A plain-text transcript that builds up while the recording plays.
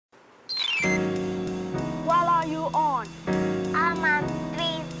on. I'm on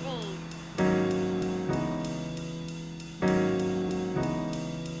 3Cs.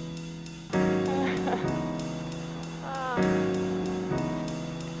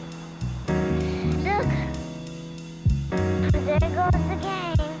 Look, there goes the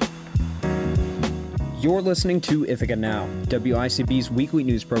game. You're listening to Ithaca Now, WICB's weekly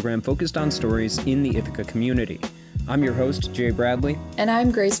news program focused on stories in the Ithaca community. I'm your host, Jay Bradley. And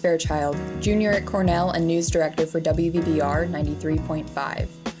I'm Grace Fairchild, junior at Cornell and news director for WVBR 93.5.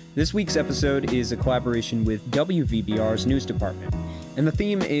 This week's episode is a collaboration with WVBR's news department, and the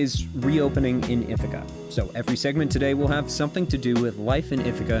theme is reopening in Ithaca. So every segment today will have something to do with life in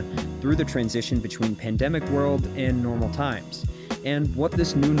Ithaca through the transition between pandemic world and normal times, and what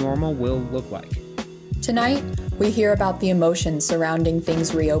this new normal will look like. Tonight, we hear about the emotions surrounding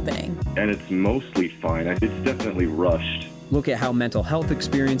things reopening. And it's mostly fine. It's definitely rushed. Look at how mental health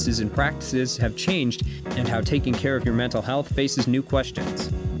experiences and practices have changed and how taking care of your mental health faces new questions.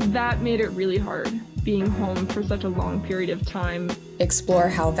 That made it really hard, being home for such a long period of time. Explore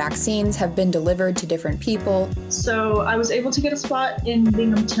how vaccines have been delivered to different people. So I was able to get a spot in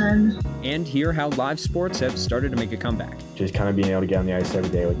Bingham 10. And hear how live sports have started to make a comeback. Just kind of being able to get on the ice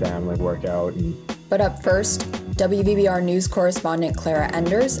every day with them, like work out. But up first, WVBR news correspondent Clara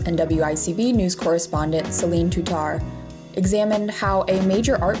Enders and WICB news correspondent Celine Toutar examined how a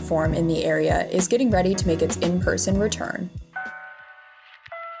major art form in the area is getting ready to make its in-person return.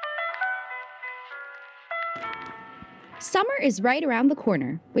 Summer is right around the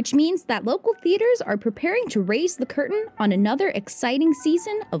corner, which means that local theaters are preparing to raise the curtain on another exciting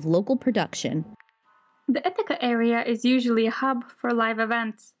season of local production. The Ithaca area is usually a hub for live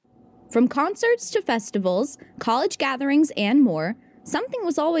events. From concerts to festivals, college gatherings, and more, something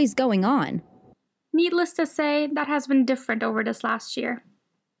was always going on. Needless to say, that has been different over this last year.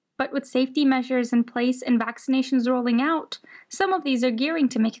 But with safety measures in place and vaccinations rolling out, some of these are gearing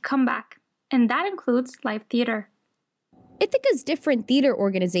to make a comeback, and that includes live theater. Ithaca's different theater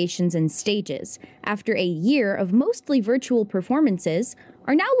organizations and stages, after a year of mostly virtual performances,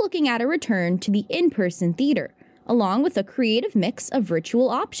 are now looking at a return to the in-person theater, along with a creative mix of virtual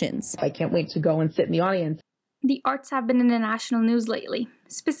options. I can't wait to go and sit in the audience. The arts have been in the national news lately,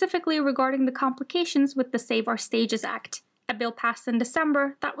 specifically regarding the complications with the Save Our Stages Act, a bill passed in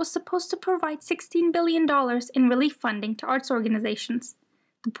December that was supposed to provide $16 billion in relief funding to arts organizations.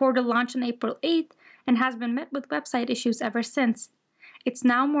 The portal launched on April 8th and has been met with website issues ever since. It's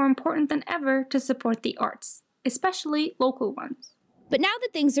now more important than ever to support the arts, especially local ones. But now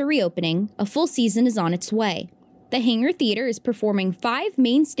that things are reopening, a full season is on its way. The Hangar Theater is performing 5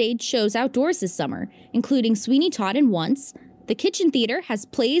 main stage shows outdoors this summer, including Sweeney Todd and Once. The Kitchen Theater has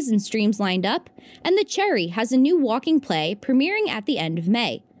plays and streams lined up, and The Cherry has a new walking play premiering at the end of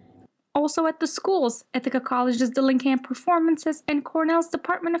May. Also at the schools, Ithaca College's Dillingham Performances and Cornell's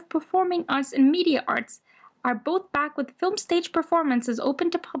Department of Performing Arts and Media Arts are both back with film stage performances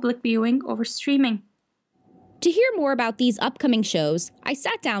open to public viewing over streaming. To hear more about these upcoming shows, I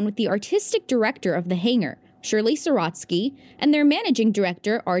sat down with the artistic director of The Hangar, Shirley Sorotsky, and their managing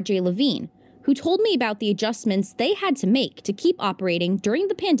director, RJ Levine, who told me about the adjustments they had to make to keep operating during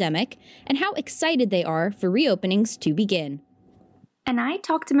the pandemic and how excited they are for reopenings to begin. And I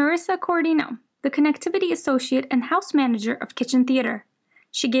talked to Marissa Cordino, the connectivity associate and house manager of Kitchen Theater.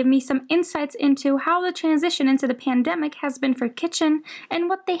 She gave me some insights into how the transition into the pandemic has been for Kitchen and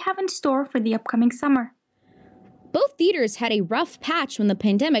what they have in store for the upcoming summer. Both theaters had a rough patch when the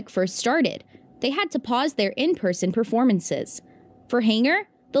pandemic first started. They had to pause their in-person performances. For Hangar,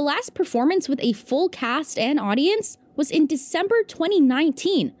 the last performance with a full cast and audience was in December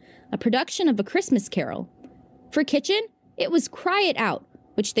 2019, a production of A Christmas Carol. For Kitchen, it was Cry It Out,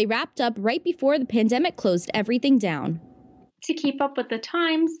 which they wrapped up right before the pandemic closed everything down. To keep up with the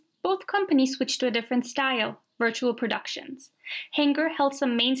times, both companies switched to a different style, virtual productions. Hangar held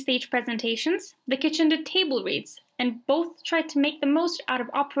some main stage presentations, the Kitchen did table reads, and both tried to make the most out of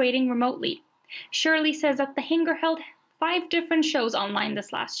operating remotely. Shirley says that the Hangar held 5 different shows online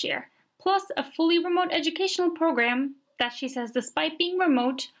this last year, plus a fully remote educational program that she says, despite being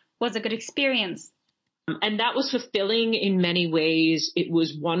remote, was a good experience. And that was fulfilling in many ways. It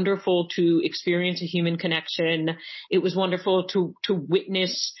was wonderful to experience a human connection. It was wonderful to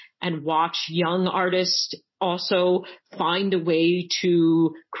witness and watch young artists also find a way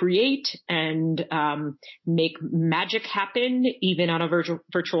to create and make magic happen, even on a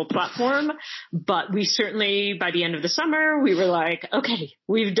virtual platform. But we certainly, by the end of the summer, we were like, okay,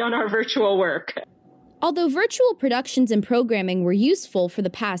 we've done our virtual work. Although virtual productions and programming were useful for the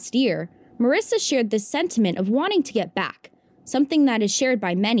past year, Marissa shared this sentiment of wanting to get back. something that is shared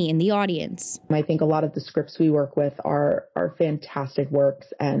by many in the audience. I think a lot of the scripts we work with are fantastic works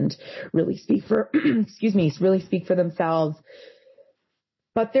and really speak for, really speak for themselves.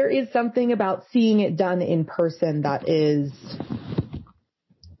 But there is something about seeing it done in person that is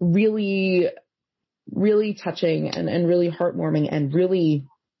really, really touching and really heartwarming and really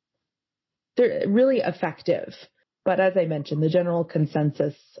effective. But as I mentioned, the general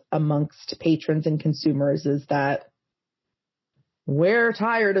consensus amongst patrons and consumers is that we're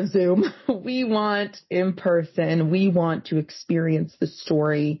tired of Zoom. We want in person. We want to experience the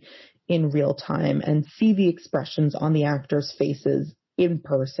story in real time and see the expressions on the actors' faces in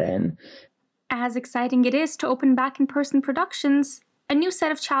person. As exciting it is to open back in-person productions, a new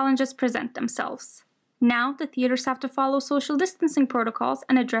set of challenges present themselves. Now the theaters have to follow social distancing protocols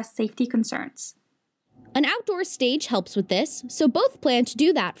and address safety concerns. An outdoor stage helps with this, so both plan to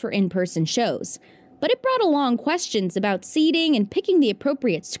do that for in-person shows. But it brought along questions about seating and picking the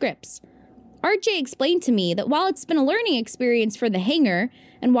appropriate scripts. RJ explained to me that while it's been a learning experience for The Hangar,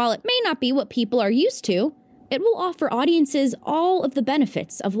 and while it may not be what people are used to, it will offer audiences all of the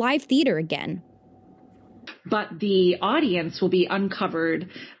benefits of live theater again. But the audience will be uncovered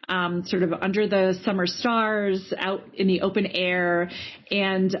sort of under the summer stars out in the open air.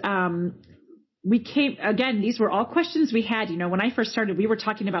 And these were all questions we had. You know, when I first started, we were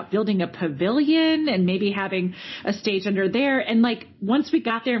talking about building a pavilion and maybe having a stage under there. And like, once we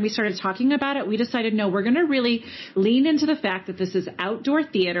got there and we started talking about it, we decided, no, we're going to really lean into the fact that this is outdoor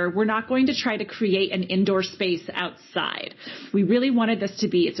theater. We're not going to try to create an indoor space outside. We really wanted this to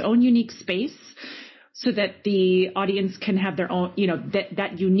be its own unique space so that the audience can have their own,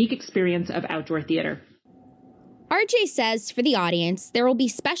 that unique experience of outdoor theater. RJ says for the audience, there will be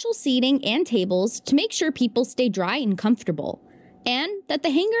special seating and tables to make sure people stay dry and comfortable, and that The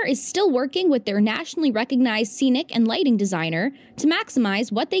Hangar is still working with their nationally recognized scenic and lighting designer to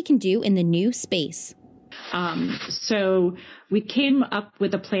maximize what they can do in the new space. So we came up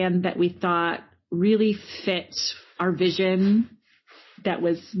with a plan that we thought really fit our vision that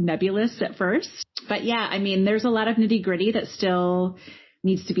was nebulous at first. But yeah, I mean, there's a lot of nitty-gritty that still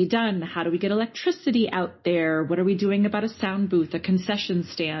needs to be done. How do we get electricity out there? What are we doing about a sound booth, a concession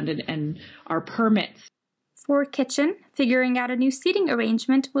stand, and our permits? For Kitchen, figuring out a new seating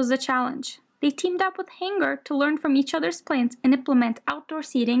arrangement was a challenge. They teamed up with Hangar to learn from each other's plans and implement outdoor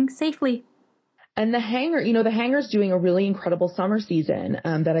seating safely. And the Hangar's doing a really incredible summer season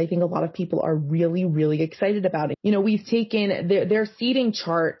that I think a lot of people are really, really excited about. You know, we've taken their seating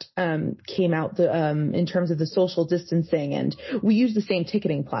chart came out in terms of the social distancing, and we use the same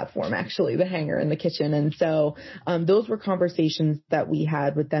ticketing platform, actually, the Hangar and the Kitchen. And so those were conversations that we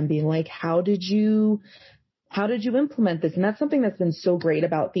had with them being like, how did you implement this? And that's something that's been so great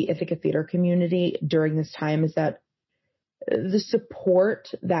about the Ithaca theater community during this time, is that the support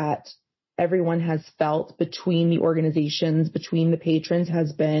that everyone has felt between the organizations, between the patrons,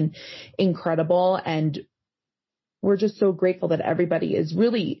 has been incredible. And we're just so grateful that everybody is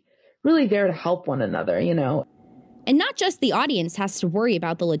really, really there to help one another, you know. And not just the audience has to worry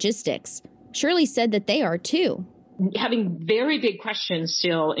about the logistics. Shirley said that they are too. Having very big questions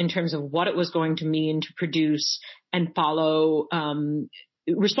still in terms of what it was going to mean to produce and follow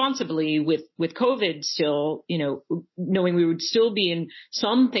responsibly with COVID still, knowing we would still be in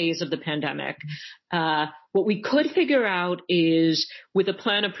some phase of the pandemic. What we could figure out is, with a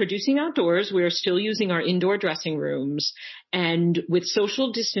plan of producing outdoors, we're still using our indoor dressing rooms. And with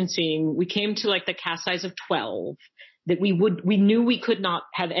social distancing, we came to like the cast size of 12, that we knew we could not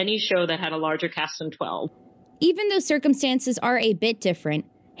have any show that had a larger cast than 12. Even though circumstances are a bit different,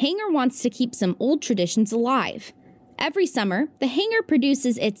 Hangar wants to keep some old traditions alive. Every summer, The Hangar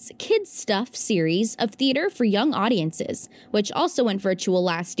produces its Kids Stuff series of theater for young audiences, which also went virtual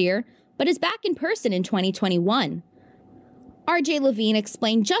last year, but is back in person in 2021. RJ Levine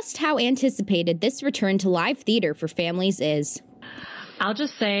explained just how anticipated this return to live theater for families is. I'll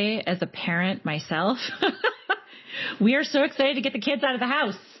just say, as a parent myself, we are so excited to get the kids out of the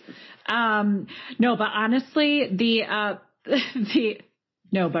house. No, but honestly,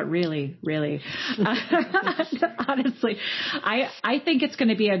 no, but really, honestly, I think it's going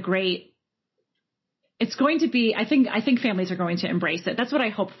to be I think families are going to embrace it. That's what I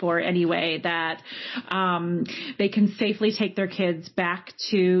hope for anyway, that they can safely take their kids back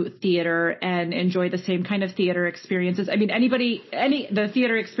to theater and enjoy the same kind of theater experiences. I mean, the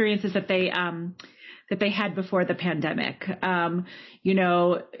theater experiences that they had before the pandemic.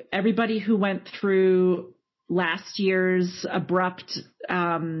 Everybody who went through last year's abrupt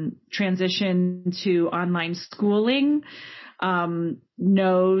transition to online schooling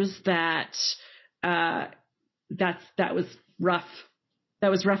knows that that was rough. That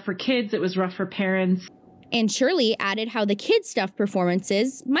was rough for kids. It was rough for parents. And Shirley added how the kids' stuff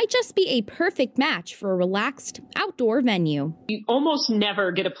performances might just be a perfect match for a relaxed outdoor venue. You almost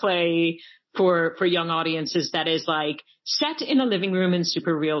never get a play for young audiences that is like set in a living room and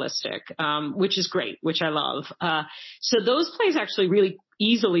super realistic, which is great, which I love. So those plays actually really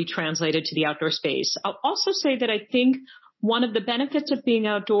easily translated to the outdoor space. I'll also say that I think one of the benefits of being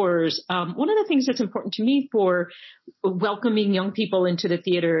outdoors, one of the things that's important to me for welcoming young people into the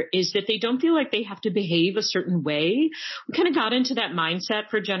theater is that they don't feel like they have to behave a certain way. We kind of got into that mindset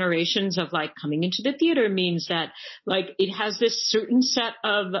for generations of like coming into the theater means that like it has this certain set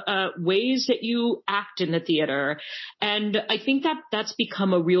of ways that you act in the theater. And I think that that's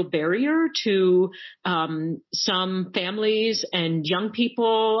become a real barrier to some families and young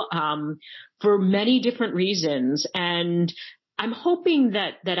people for many different reasons. And I'm hoping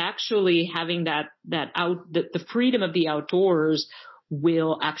that actually having the freedom of the outdoors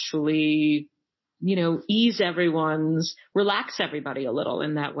will actually, relax everybody a little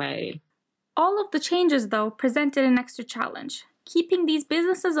in that way. All of the changes, though, presented an extra challenge, keeping these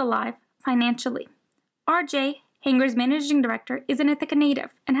businesses alive financially. RJ, Hanger's managing director, is an Ithaca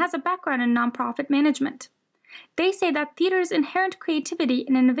native and has a background in nonprofit management. They say that theater's inherent creativity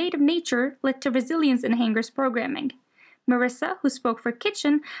and innovative nature led to resilience in Hanger's programming. Marissa, who spoke for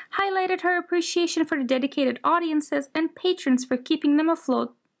Kitchen, highlighted her appreciation for the dedicated audiences and patrons for keeping them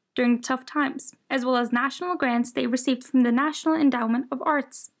afloat during tough times, as well as national grants they received from the National Endowment of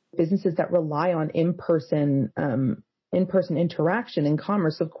Arts. Businesses that rely on in-person interaction and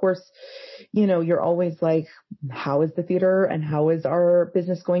commerce, of course, you're always like, how is the theater and how is our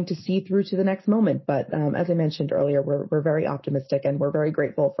business going to see through to the next moment? But as I mentioned earlier, we're very optimistic and we're very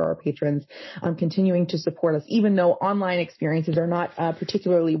grateful for our patrons continuing to support us, even though online experiences are not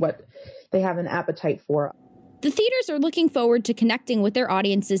particularly what they have an appetite for. The theaters are looking forward to connecting with their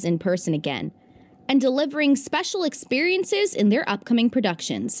audiences in person again and delivering special experiences in their upcoming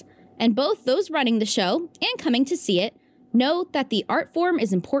productions. And both those running the show and coming to see it know that the art form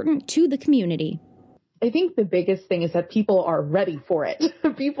is important to the community. I think the biggest thing is that people are ready for it.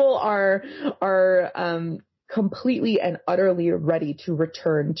 People are completely and utterly ready to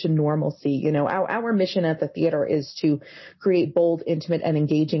return to normalcy. Our mission at the theater is to create bold, intimate, and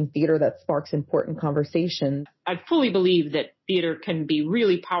engaging theater that sparks important conversation. I fully believe that theater can be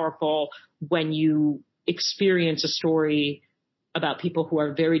really powerful when you experience a story about people who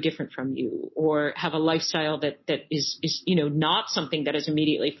are very different from you or have a lifestyle that is not something that is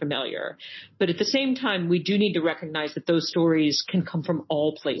immediately familiar. But at the same time, we do need to recognize that those stories can come from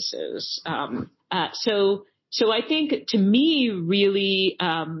all places. So I think, to me, really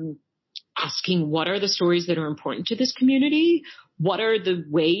asking what are the stories that are important to this community? What are the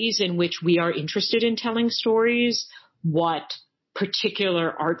ways in which we are interested in telling stories? What particular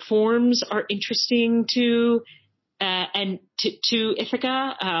art forms are interesting to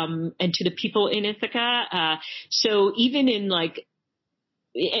Ithaca, and to the people in Ithaca. So even in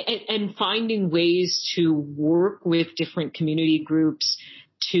and finding ways to work with different community groups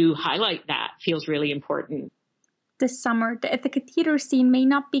to highlight that feels really important. This summer, the Ithaca theater scene may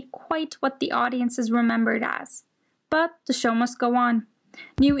not be quite what the audience is remembered as, but the show must go on.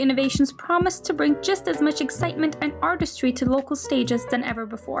 New innovations promise to bring just as much excitement and artistry to local stages than ever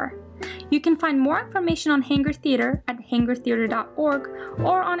before. You can find more information on Hanger Theater at hangertheater.org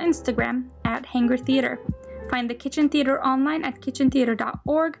or on Instagram at Hanger Theater. Find the Kitchen Theater online at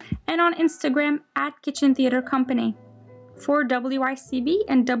kitchentheater.org and on Instagram at Kitchen Theater Company. For WICB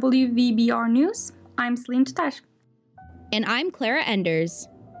and WVBR News, I'm Celine Tatar. And I'm Clara Enders.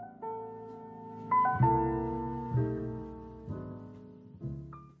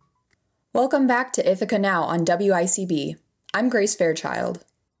 Welcome back to Ithaca Now on WICB. I'm Grace Fairchild.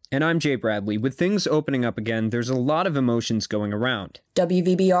 And I'm Jay Bradley. With things opening up again, there's a lot of emotions going around.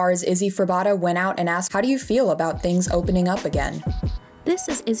 WVBR's Izzy Frabata went out and asked, how do you feel about things opening up again? This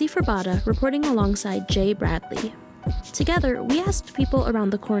is Izzy Frabata reporting alongside Jay Bradley. Together, we asked people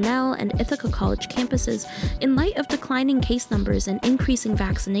around the Cornell and Ithaca College campuses, in light of declining case numbers and increasing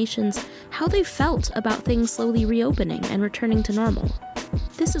vaccinations, how they felt about things slowly reopening and returning to normal.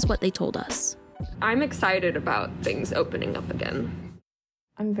 This is what they told us. I'm excited about things opening up again.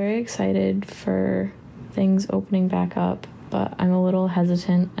 I'm very excited for things opening back up, but I'm a little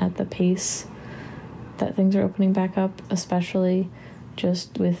hesitant at the pace that things are opening back up, especially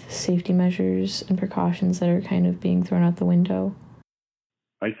just with safety measures and precautions that are kind of being thrown out the window.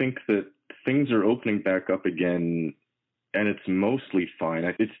 I think that things are opening back up again, and it's mostly fine.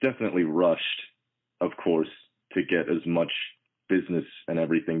 It's definitely rushed, of course, to get as much business and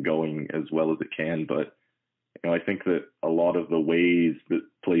everything going as well as it can, but I think that a lot of the ways that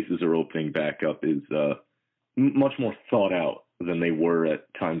places are opening back up is much more thought out than they were at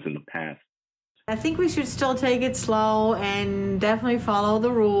times in the past. I think we should still take it slow and definitely follow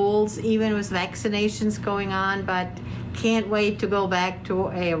the rules, even with vaccinations going on, but can't wait to go back to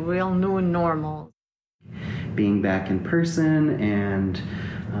a real new normal. Being back in person and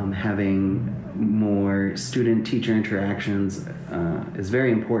having more student-teacher interactions is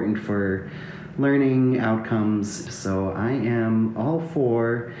very important for learning outcomes. So I am all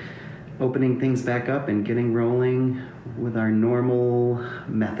for opening things back up and getting rolling with our normal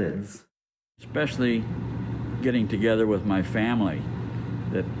methods. Especially getting together with my family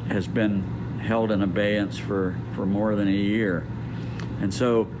that has been held in abeyance for more than a year. And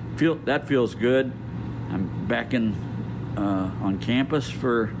so that feels good. I'm back on campus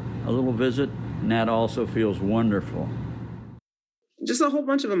for a little visit, and that also feels wonderful. Just a whole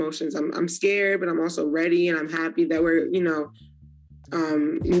bunch of emotions. I'm scared, but I'm also ready, and I'm happy that we're,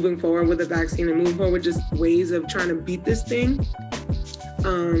 moving forward with the vaccine and moving forward with just ways of trying to beat this thing.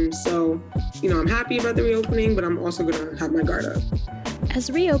 I'm happy about the reopening, but I'm also going to have my guard up.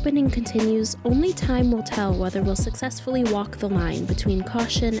 As reopening continues, only time will tell whether we'll successfully walk the line between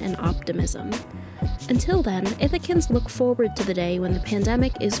caution and optimism. Until then, Ithacans look forward to the day when the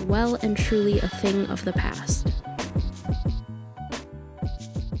pandemic is well and truly a thing of the past.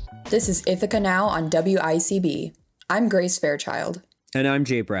 This is Ithaca Now on WICB. I'm Grace Fairchild. And I'm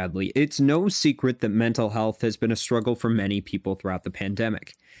Jay Bradley. It's no secret that mental health has been a struggle for many people throughout the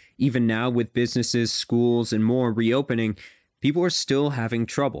pandemic. Even now, with businesses, schools, and more reopening, people are still having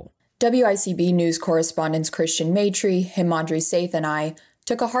trouble. WICB News correspondents Christian Maitre, Himadri Saith, and I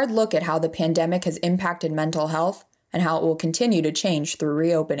took a hard look at how the pandemic has impacted mental health and how it will continue to change through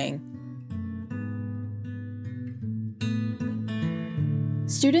reopening.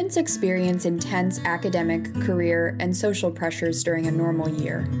 Students experience intense academic, career, and social pressures during a normal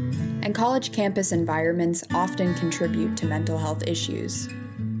year, and college campus environments often contribute to mental health issues.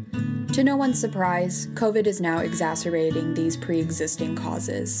 To no one's surprise, COVID is now exacerbating these pre-existing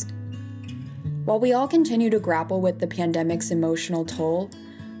causes. While we all continue to grapple with the pandemic's emotional toll,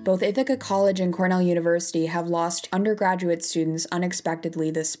 both Ithaca College and Cornell University have lost undergraduate students unexpectedly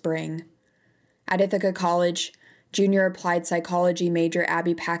this spring. At Ithaca College, junior applied psychology major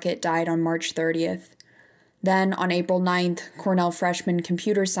Abby Packett died on March 30th. Then, on April 9th, Cornell freshman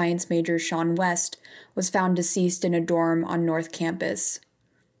computer science major Sean West was found deceased in a dorm on North Campus.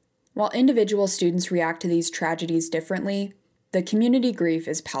 While individual students react to these tragedies differently, the community grief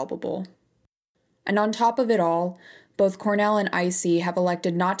is palpable. And on top of it all, both Cornell and IC have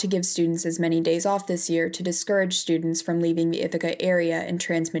elected not to give students as many days off this year to discourage students from leaving the Ithaca area and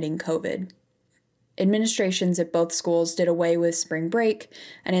transmitting COVID. Administrations at both schools did away with spring break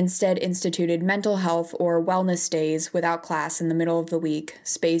and instead instituted mental health or wellness days without class in the middle of the week,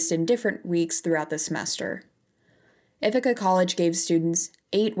 spaced in different weeks throughout the semester. Ithaca College gave students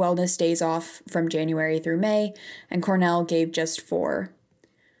 8 wellness days off from January through May, and Cornell gave just 4.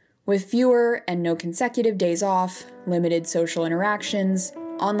 With fewer and no consecutive days off, limited social interactions,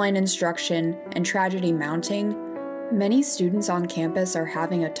 online instruction, and tragedy mounting, many students on campus are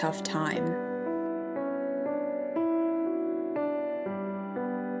having a tough time.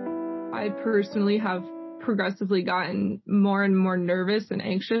 I personally have progressively gotten more and more nervous and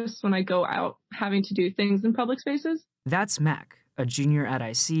anxious when I go out having to do things in public spaces. That's Mac, a junior at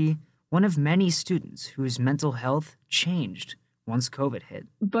IC, one of many students whose mental health changed once COVID hit.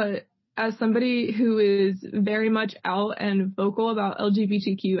 But as somebody who is very much out and vocal about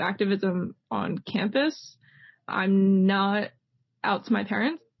LGBTQ activism on campus, I'm not out to my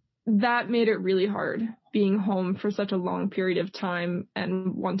parents. That made it really hard being home for such a long period of time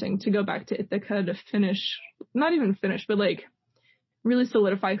and wanting to go back to Ithaca to not even finish, but really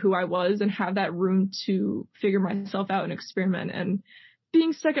solidify who I was and have that room to figure myself out and experiment. And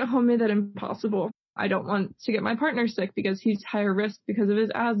being stuck at home made that impossible. I don't want to get my partner sick because he's higher risk because of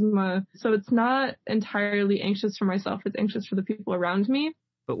his asthma. So it's not entirely anxious for myself, it's anxious for the people around me.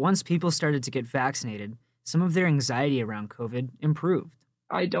 But once people started to get vaccinated, some of their anxiety around COVID improved.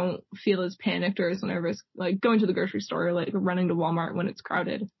 I don't feel as panicked or as nervous, going to the grocery store or running to Walmart when it's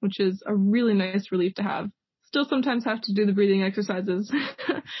crowded, which is a really nice relief to have. Still sometimes have to do the breathing exercises,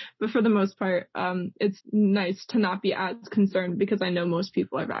 but for the most part, it's nice to not be as concerned because I know most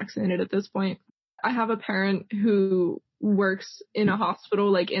people are vaccinated at this point. I have a parent who works in a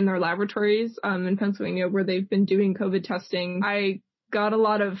hospital, in their laboratories in Pennsylvania where they've been doing COVID testing. I got a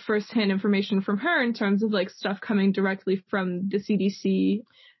lot of firsthand information from her in terms of stuff coming directly from the CDC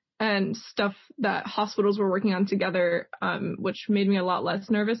and stuff that hospitals were working on together, which made me a lot less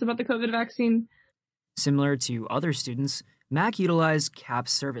nervous about the COVID vaccine. Similar to other students, Mac utilized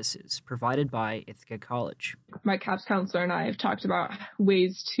CAPS services provided by Ithaca College. My CAPS counselor and I have talked about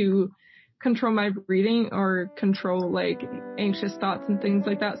ways to control my breathing or control like anxious thoughts and things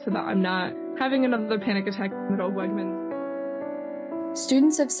like that so that I'm not having another panic attack in the middle of Wegmans.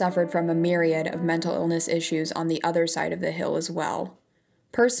 Students have suffered from a myriad of mental illness issues on the other side of the hill as well.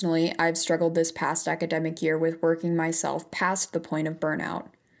 Personally, I've struggled this past academic year with working myself past the point of burnout.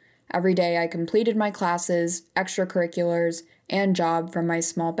 Every day I completed my classes, extracurriculars, and job from my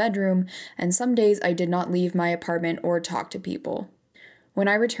small bedroom, and some days I did not leave my apartment or talk to people. When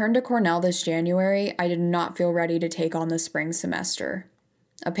I returned to Cornell this January, I did not feel ready to take on the spring semester.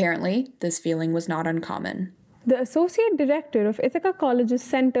 Apparently, this feeling was not uncommon. The Associate Director of Ithaca College's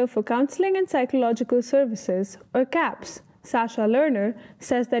Center for Counseling and Psychological Services, or CAPS, Sasha Lerner,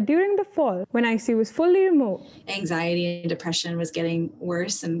 says that during the fall, when IC was fully remote, anxiety and depression was getting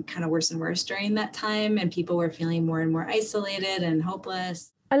worse and worse during that time, and people were feeling more and more isolated and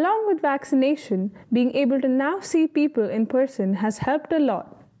hopeless. Along with vaccination, being able to now see people in person has helped a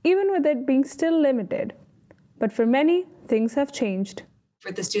lot, even with it being still limited. But for many, things have changed.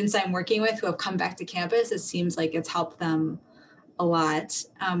 For the students I'm working with who have come back to campus, it seems like it's helped them a lot.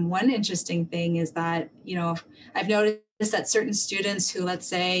 One interesting thing is that, I've noticed that certain students who, let's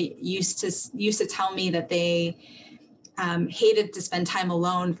say, used to tell me that they hated to spend time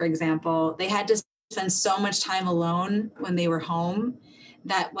alone, for example, they had to spend so much time alone when they were home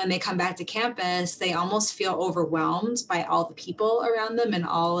that when they come back to campus, they almost feel overwhelmed by all the people around them and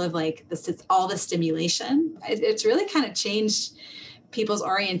all of all the stimulation. It's really kind of changed people's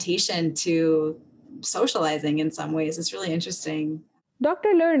orientation to socializing in some ways. It's really interesting. Dr.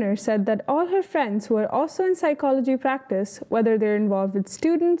 Lerner said that all her friends who are also in psychology practice, whether they're involved with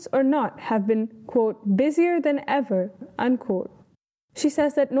students or not, have been, quote, busier than ever, unquote. She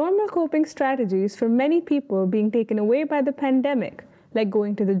says that normal coping strategies for many people being taken away by the pandemic, like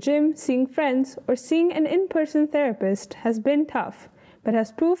going to the gym, seeing friends, or seeing an in-person therapist, has been tough, but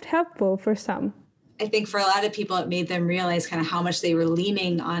has proved helpful for some. I think for a lot of people, it made them realize kind of how much they were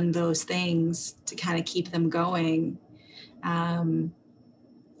leaning on those things to kind of keep them going.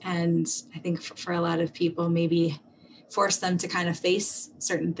 And I think for a lot of people, maybe force them to kind of face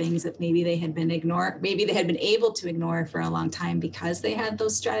certain things that maybe they had been able to ignore for a long time because they had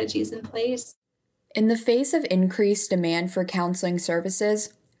those strategies in place. In the face of increased demand for counseling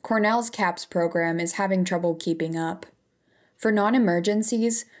services, Cornell's CAPS program is having trouble keeping up. For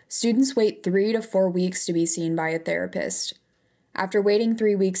non-emergencies, students wait 3 to 4 weeks to be seen by a therapist. After waiting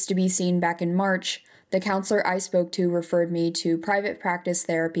 3 weeks to be seen back in March, the counselor I spoke to referred me to private practice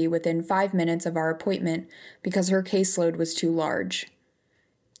therapy within 5 minutes of our appointment because her caseload was too large.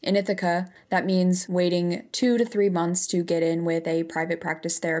 In Ithaca, that means waiting 2 to 3 months to get in with a private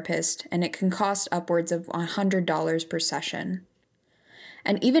practice therapist, and it can cost upwards of $100 per session.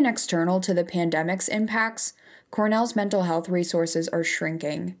 And even external to the pandemic's impacts, Cornell's mental health resources are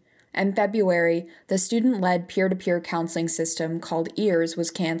shrinking. In February, the student-led peer-to-peer counseling system called EARS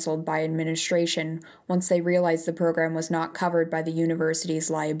was canceled by administration once they realized the program was not covered by the university's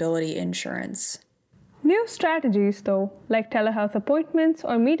liability insurance. New strategies, though, like telehealth appointments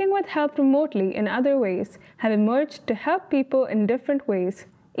or meeting with help remotely in other ways, have emerged to help people in different ways,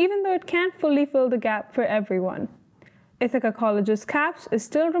 even though it can't fully fill the gap for everyone. Ithaca College's CAPS is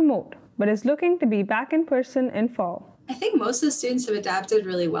still remote, but is looking to be back in person in fall. I think most of the students have adapted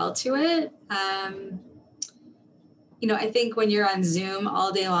really well to it. I think when you're on Zoom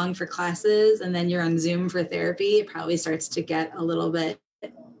all day long for classes and then you're on Zoom for therapy, it probably starts to get a little bit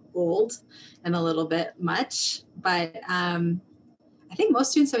old and a little bit much. But I think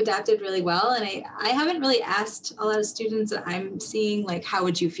most students have adapted really well. And I haven't really asked a lot of students that I'm seeing, like, how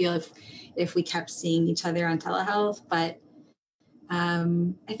would you feel if we kept seeing each other on telehealth? But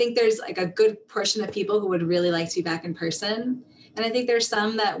I think there's like a good portion of people who would really like to be back in person. And I think there's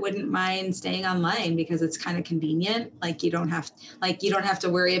some that wouldn't mind staying online because it's kind of convenient. Like you don't have to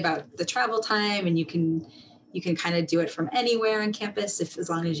worry about the travel time, and you can kind of do it from anywhere on campus as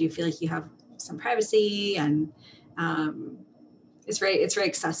long as you feel like you have some privacy, and it's very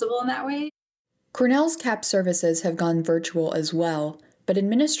accessible in that way. Cornell's CAPS services have gone virtual as well, but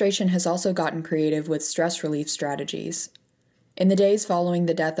administration has also gotten creative with stress relief strategies. In the days following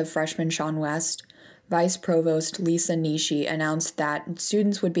the death of freshman Sean West, Vice Provost Lisa Nishi announced that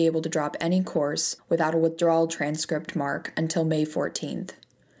students would be able to drop any course without a withdrawal transcript mark until May 14th.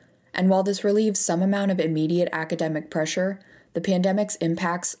 And while this relieves some amount of immediate academic pressure, the pandemic's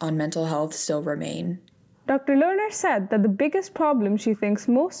impacts on mental health still remain. Dr. Lerner said that the biggest problem she thinks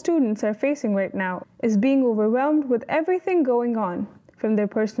most students are facing right now is being overwhelmed with everything going on, from their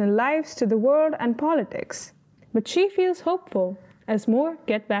personal lives to the world and politics. But she feels hopeful as more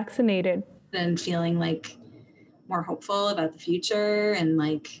get vaccinated. And feeling like more hopeful about the future, and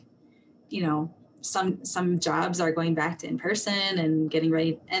like, you know, some jobs are going back to in person and getting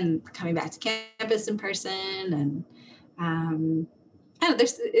ready and coming back to campus in person, and I don't know,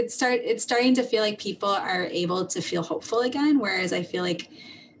 it's starting to feel like people are able to feel hopeful again, whereas I feel like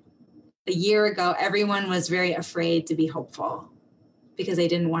a year ago everyone was very afraid to be hopeful because they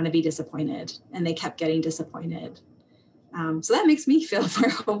didn't want to be disappointed, and they kept getting disappointed. So that makes me feel more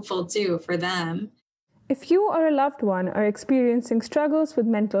hopeful too for them. If you or a loved one are experiencing struggles with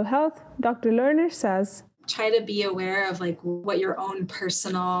mental health, Dr. Lerner says, try to be aware of like what your own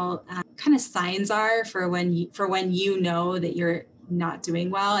personal kind of signs are for when you know that you're not doing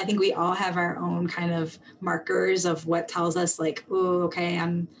well. I think we all have our own kind of markers of what tells us like, oh, okay,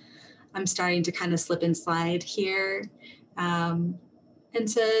 I'm starting to kind of slip and slide here, and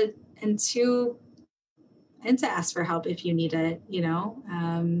to ask for help if you need it, you know.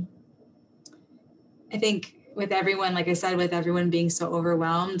 I think with everyone, like I said, with everyone being so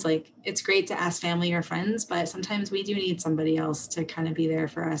overwhelmed, like it's great to ask family or friends, but sometimes we do need somebody else to kind of be there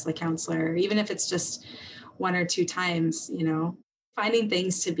for us, a counselor, even if it's just 1 or 2 times, you know. Finding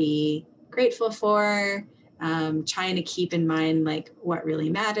things to be grateful for, trying to keep in mind like what really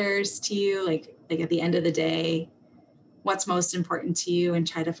matters to you, like at the end of the day, what's most important to you, and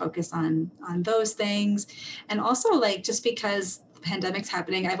try to focus on those things. And also, like, just because the pandemic's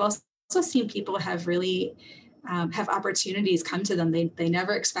happening, I've also seen people have really have opportunities come to them they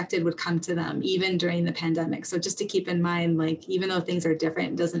never expected would come to them, even during the pandemic. So just to keep in mind, like, even though things are different,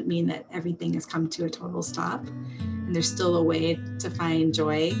 it doesn't mean that everything has come to a total stop, and there's still a way to find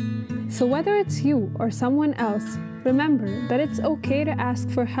joy. So whether it's you or someone else, remember that it's okay to ask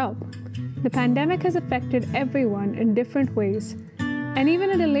for help. The pandemic has affected everyone in different ways, and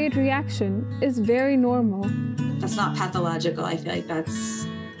even a delayed reaction is very normal. That's not pathological. I feel like that's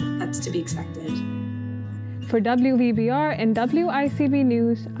to be expected. For WVBR and WICB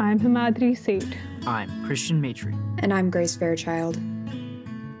News, I'm Himadri Seth. I'm Christian Matry. And I'm Grace Fairchild.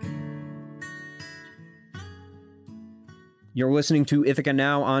 You're listening to Ithaca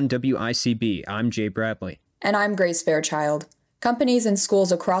Now on WICB. I'm Jay Bradley. And I'm Grace Fairchild. Companies and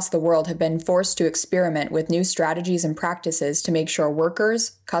schools across the world have been forced to experiment with new strategies and practices to make sure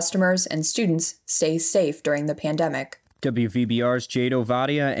workers, customers, and students stay safe during the pandemic. WVBR's Jade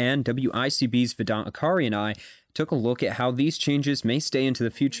Ovadia and WICB's Vedant Akari and I took a look at how these changes may stay into the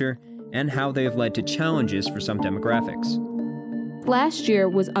future and how they have led to challenges for some demographics. Last year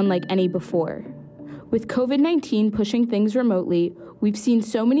was unlike any before. With COVID-19 pushing things remotely, we've seen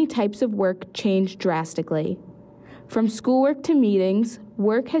so many types of work change drastically. From schoolwork to meetings,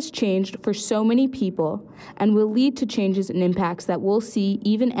 work has changed for so many people and will lead to changes and impacts that we'll see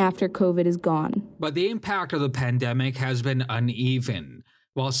even after COVID is gone. But the impact of the pandemic has been uneven.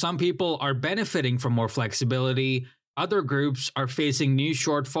 While some people are benefiting from more flexibility, other groups are facing new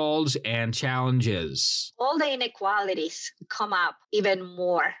shortfalls and challenges. All the inequalities come up even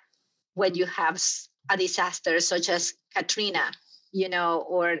more when you have a disaster such as Katrina,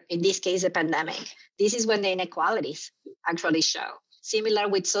 or in this case, a pandemic. This is when the inequalities actually show. Similar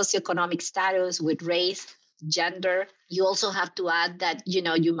with socioeconomic status, with race, gender. You also have to add that,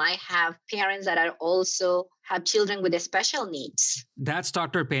 you might have parents that are also have children with special needs. That's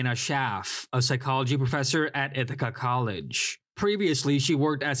Dr. Pena Schaff, a psychology professor at Ithaca College. Previously, she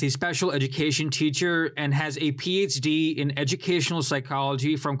worked as a special education teacher and has a PhD in educational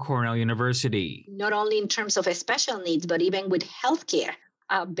psychology from Cornell University. Not only in terms of special needs, but even with healthcare.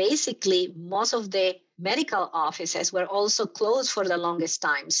 Basically, most of the medical offices were also closed for the longest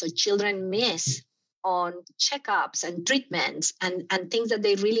time. So children miss on checkups and treatments and things that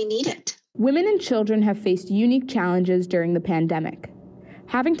they really needed. Women and children have faced unique challenges during the pandemic.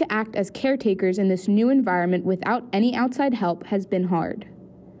 Having to act as caretakers in this new environment without any outside help has been hard.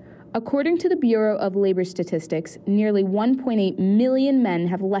 According to the Bureau of Labor Statistics, nearly 1.8 million men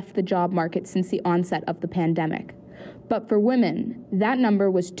have left the job market since the onset of the pandemic. But for women, that number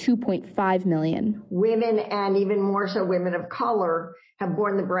was 2.5 million. Women, and even more so women of color, have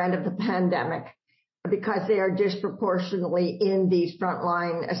borne the brunt of the pandemic because they are disproportionately in these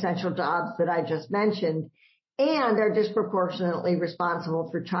frontline essential jobs that I just mentioned, and are disproportionately responsible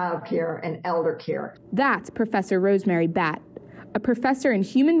for childcare and elder care. That's Professor Rosemary Batt, a professor in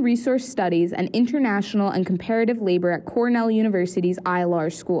Human Resource Studies and International and Comparative Labor at Cornell University's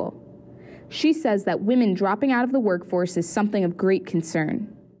ILR School. She says that women dropping out of the workforce is something of great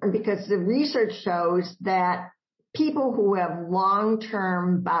concern. Because the research shows that people who have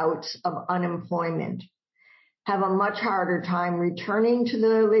long-term bouts of unemployment have a much harder time returning to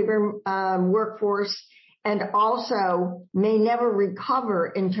the labor workforce and also may never recover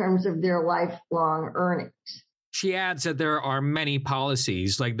in terms of their lifelong earnings. She adds that there are many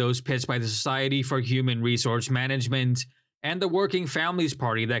policies, like those pitched by the Society for Human Resource Management and the Working Families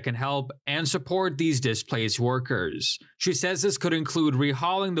Party, that can help and support these displaced workers. She says this could include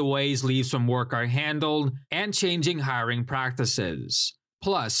rehauling the ways leaves from work are handled and changing hiring practices.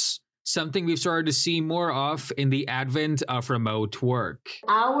 Plus, something we've started to see more of in the advent of remote work.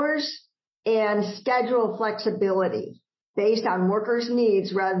 Hours and schedule flexibility based on workers'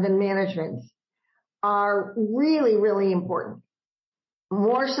 needs rather than management's are really, really important.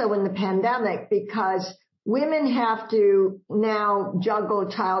 More so in the pandemic because women have to now juggle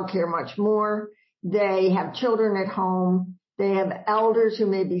childcare much more. They have children at home. They have elders who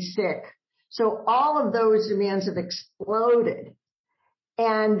may be sick. So all of those demands have exploded,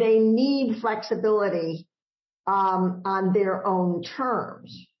 and they need flexibility on their own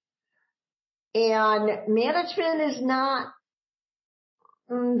terms. And management is not,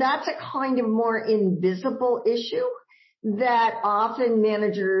 that's a kind of more invisible issue that often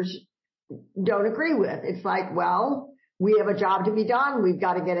managers don't agree with. It's like, well, we have a job to be done. We've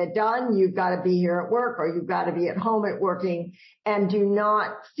got to get it done. You've got to be here at work, or you've got to be at home at working, and do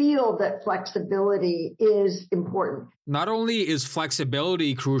not feel that flexibility is important. Not only is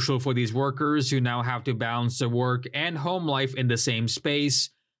flexibility crucial for these workers who now have to balance their work and home life in the same space,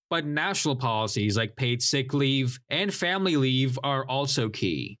 but national policies like paid sick leave and family leave are also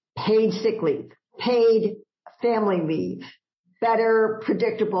key. Paid sick leave, paid family leave, better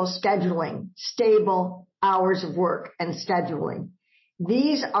predictable scheduling, stable hours of work and scheduling.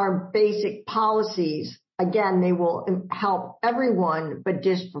 These are basic policies. Again, they will help everyone, but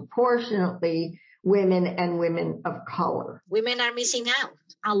disproportionately women and women of color. Women are missing out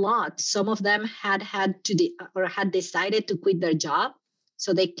a lot. Some of them had decided to quit their job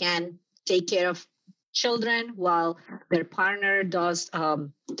so they can take care of children while their partner does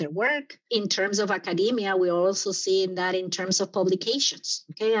their work. In terms of academia, we're also seeing that in terms of publications,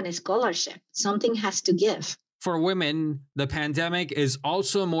 and scholarship. Something has to give. For women, the pandemic is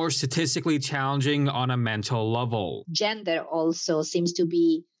also more statistically challenging on a mental level. Gender also seems to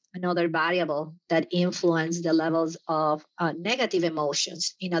be another variable that influences the levels of negative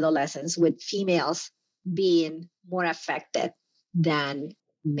emotions in adolescents, with females being more affected than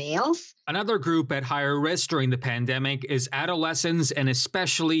males. Another group at higher risk during the pandemic is adolescents and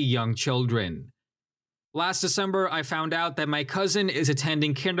especially young children. Last December, I found out that my cousin is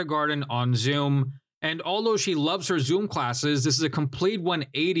attending kindergarten on Zoom, and although she loves her Zoom classes, this is a complete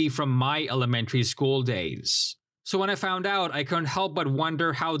 180 from my elementary school days. So when I found out, I couldn't help but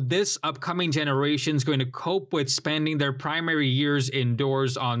wonder how this upcoming generation is going to cope with spending their primary years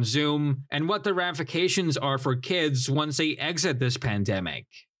indoors on Zoom, and what the ramifications are for kids once they exit this pandemic.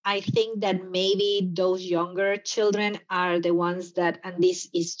 I think that maybe those younger children are the ones that, and this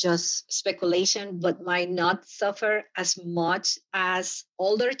is just speculation, but might not suffer as much as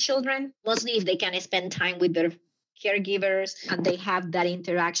older children, mostly if they can spend time with their caregivers and they have that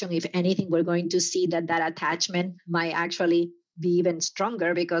interaction. If anything, we're going to see that attachment might actually be even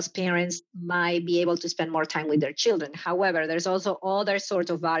stronger because parents might be able to spend more time with their children. However, there's also other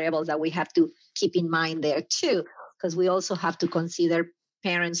sorts of variables that we have to keep in mind there too, because we also have to consider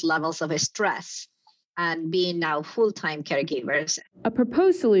parents' levels of stress and being now full-time caregivers. A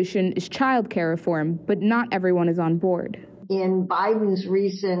proposed solution is childcare reform, but not everyone is on board. In Biden's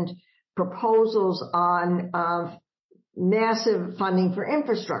recent proposals on massive funding for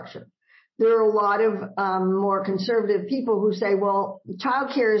infrastructure, there are a lot of more conservative people who say, well,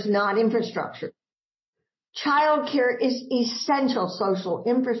 childcare is not infrastructure. Childcare is essential social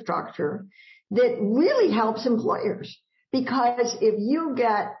infrastructure that really helps employers, because if you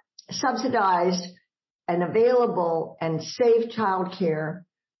get subsidized and available and safe childcare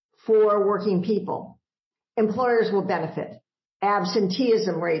for working people, employers will benefit.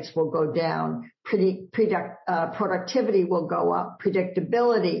 Absenteeism rates will go down, productivity will go up,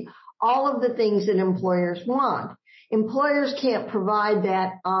 predictability, all of the things that employers want. Employers can't provide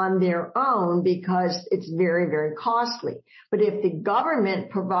that on their own because it's very, very costly. But if the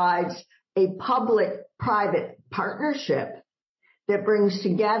government provides a public-private partnership that brings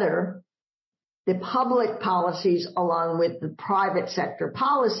together the public policies along with the private sector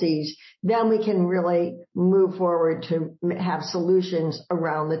policies, then we can really move forward to have solutions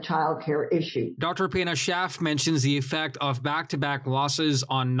around the childcare issue. Dr. Pena Schaff mentions the effect of back-to-back losses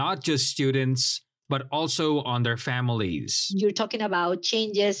on not just students, but also on their families. You're talking about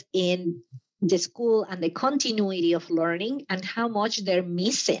changes in the school and the continuity of learning and how much they're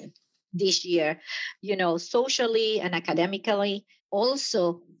missing this year, socially and academically.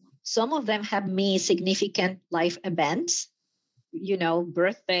 Also, some of them have missed significant life events,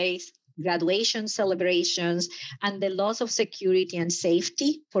 birthdays, graduation celebrations, and the loss of security and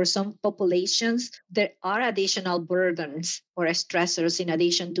safety. For some populations, there are additional burdens or stressors in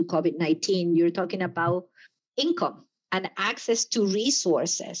addition to COVID-19. You're talking about income and access to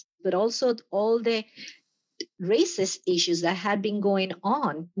resources, but also all the racist issues that had been going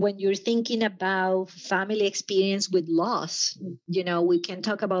on. When you're thinking about family experience with loss, we can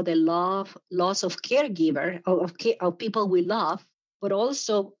talk about the loss of caregiver, of people we love, but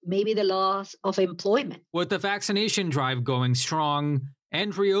also maybe the loss of employment. With the vaccination drive going strong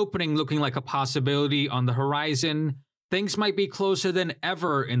and reopening looking like a possibility on the horizon, things might be closer than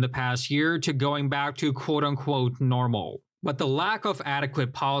ever in the past year to going back to quote-unquote normal. But the lack of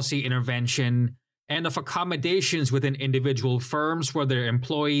adequate policy intervention and of accommodations within individual firms for their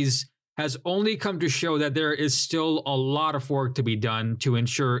employees has only come to show that there is still a lot of work to be done to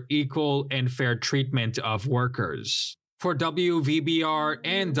ensure equal and fair treatment of workers. For WVBR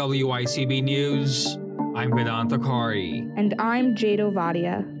and WICB News, I'm Vedant Akari. And I'm Jade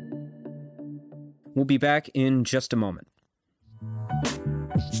Ovadia. We'll be back in just a moment.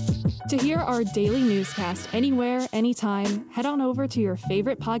 To hear our daily newscast anywhere, anytime, head on over to your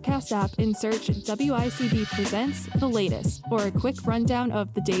favorite podcast app and search WICB Presents The Latest for a quick rundown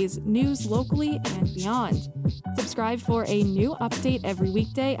of the day's news locally and beyond. Subscribe for a new update every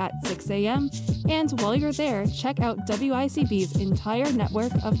weekday at 6 a.m. And while you're there, check out WICB's entire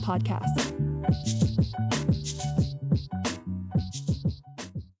network of podcasts.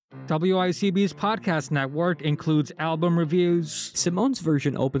 WICB's podcast network includes album reviews. Simone's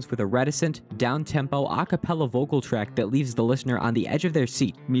version opens with a reticent, down-tempo a cappella vocal track that leaves the listener on the edge of their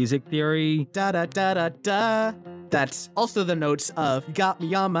seat. Music theory. Da-da-da-da-da. That's also the notes of Got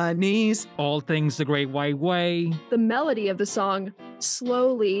Me on My Knees. All Things the Great White Way. The melody of the song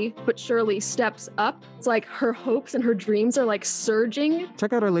slowly but surely steps up. It's like her hopes and her dreams are like surging.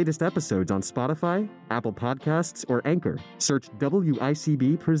 Check out our latest episodes on Spotify, Apple Podcasts, or Anchor. Search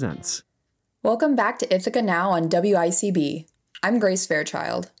WICB Presents. Welcome back to Ithaca Now on WICB. I'm Grace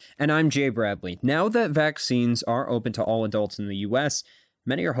Fairchild. And I'm Jay Bradley. Now that vaccines are open to all adults in the U.S.,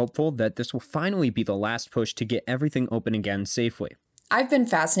 many are hopeful that this will finally be the last push to get everything open again safely. I've been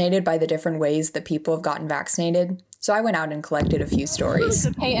fascinated by the different ways that people have gotten vaccinated, so I went out and collected a few stories.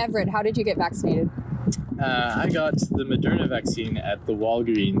 Hey Everett, how did you get vaccinated? I got the Moderna vaccine at the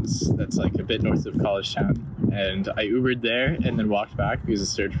Walgreens that's like a bit north of College Town, and I Ubered there and then walked back because the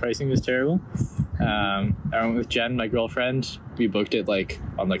surge pricing was terrible. I went with Jen, my girlfriend. We booked it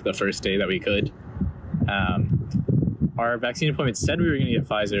on the first day that we could. Our vaccine appointment said we were going to get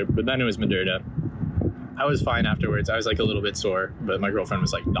Pfizer, but then it was Moderna. I was fine afterwards. I was a little bit sore, but my girlfriend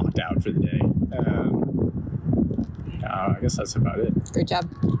was knocked out for the day. I guess that's about it. Great job.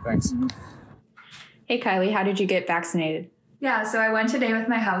 Thanks. Hey Kylie, how did you get vaccinated? Yeah, so I went today with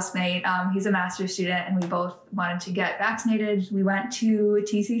my housemate. He's a master's student, and we both wanted to get vaccinated. We went to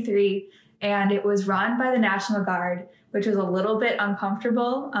TC3, and it was run by the National Guard, which was a little bit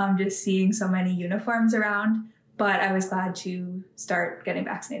uncomfortable, just seeing so many uniforms around. But I was glad to start getting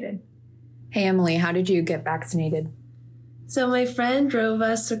vaccinated. Hey Emily, how did you get vaccinated? So my friend drove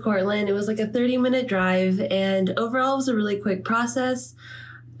us to Cortland. It was a 30-minute drive, and overall it was a really quick process.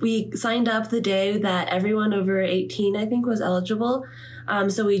 We signed up the day that everyone over 18, I think, was eligible.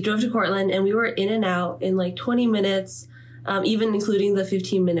 So we drove to Cortland, and we were in and out in 20 minutes, even including the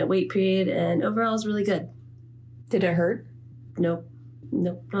 15-minute wait period, and overall it was really good. Did it hurt? Nope,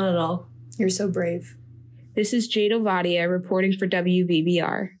 not at all. You're so brave. This is Jade Ovadia reporting for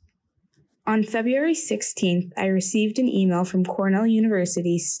WVBR. On February 16th, I received an email from Cornell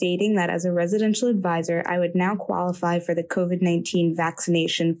University stating that as a residential advisor, I would now qualify for the COVID-19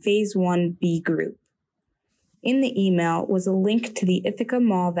 vaccination Phase 1B group. In the email was a link to the Ithaca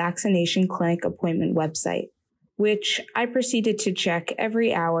Mall Vaccination Clinic appointment website, which I proceeded to check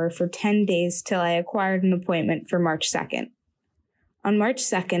every hour for 10 days till I acquired an appointment for March 2nd. On March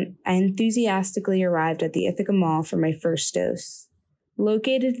 2nd, I enthusiastically arrived at the Ithaca Mall for my first dose.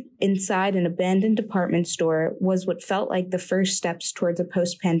 Located inside an abandoned department store was what felt like the first steps towards a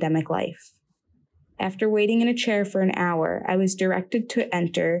post-pandemic life. After waiting in a chair for an hour, I was directed to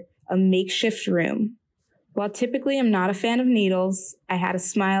enter a makeshift room. While typically I'm not a fan of needles, I had a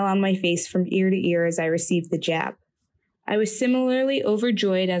smile on my face from ear to ear as I received the jab. I was similarly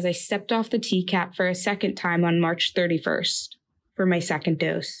overjoyed as I stepped off the TCAP for a second time on March 31st for my second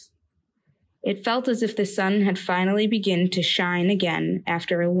dose. It felt as if the sun had finally begun to shine again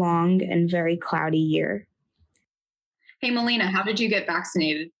after a long and very cloudy year. Hey, Melina, how did you get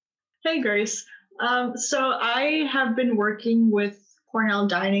vaccinated? Hey, Grace. So I have been working with Cornell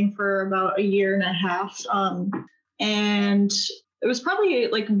Dining for about a year and a half. And it was probably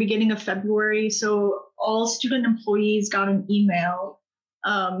like the beginning of February. So all student employees got an email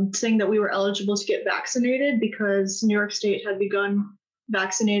saying that we were eligible to get vaccinated because New York State had begun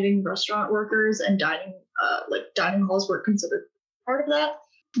vaccinating restaurant workers, and dining halls were considered part of that.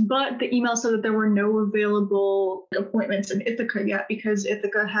 But the email said that there were no available appointments in Ithaca yet because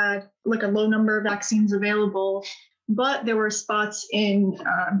Ithaca had like a low number of vaccines available, but there were spots in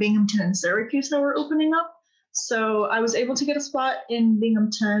Binghamton and Syracuse that were opening up. So I was able to get a spot in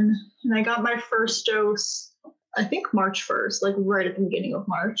Binghamton, and I got my first dose, I think March 1st, like right at the beginning of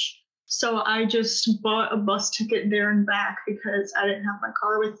March. So I just bought a bus ticket there and back because I didn't have my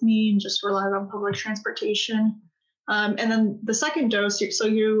car with me and just relied on public transportation. And then the second dose, so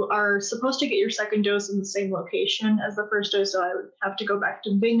you are supposed to get your second dose in the same location as the first dose, so I would have to go back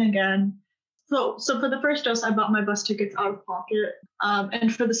to Bing again. So for the first dose, I bought my bus tickets out of pocket.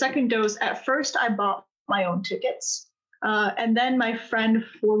 And for the second dose, at first I bought my own tickets. And then my friend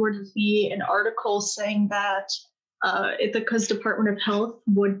forwarded me an article saying that Ithaca's Department of Health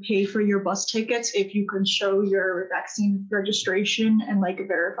would pay for your bus tickets if you can show your vaccine registration and like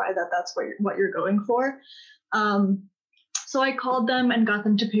verify that that's what you're going for. So I called them and got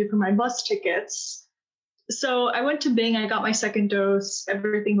them to pay for my bus tickets. So I went to Bing, I got my second dose,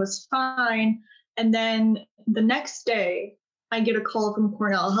 everything was fine. And then the next day, I get a call from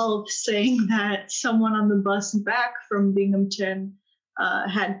Cornell Health saying that someone on the bus back from Binghamton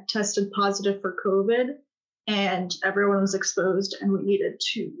had tested positive for COVID, and everyone was exposed and we needed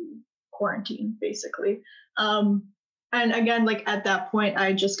to quarantine, basically. And again, like at that point,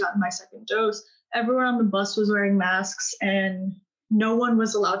 I just gotten my second dose. Everyone on the bus was wearing masks and no one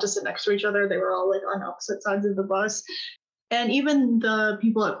was allowed to sit next to each other. They were all like on opposite sides of the bus. And even the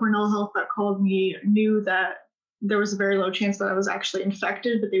people at Cornell Health that called me knew that there was a very low chance that I was actually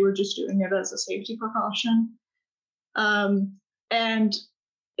infected, but they were just doing it as a safety precaution. And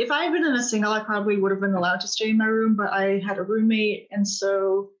if I had been in a single, I probably would have been allowed to stay in my room, but I had a roommate. And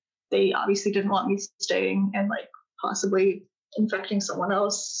so they obviously didn't want me staying and like possibly infecting someone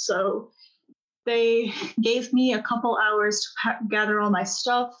else. So they gave me a couple hours to gather all my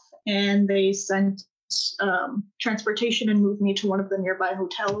stuff, and they sent transportation and moved me to one of the nearby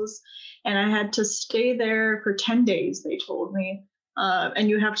hotels. And I had to stay there for 10 days, they told me. And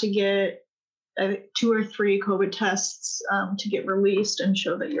you have to get 2 or 3 COVID tests to get released and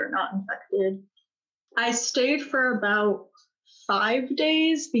show that you're not infected. I stayed for about 5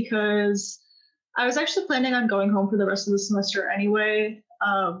 days because I was actually planning on going home for the rest of the semester anyway.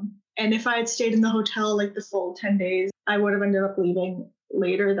 And if I had stayed in the hotel like the full 10 days, I would have ended up leaving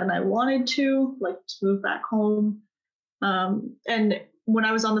later than I wanted to, like to move back home. And when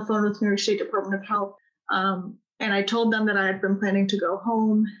I was on the phone with New York State Department of Health, and I told them that I had been planning to go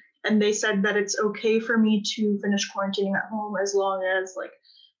home, and they said that it's okay for me to finish quarantining at home as long as like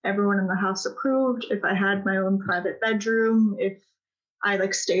everyone in the house approved, if I had my own private bedroom, if I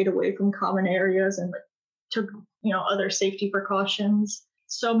like stayed away from common areas and like took, other safety precautions.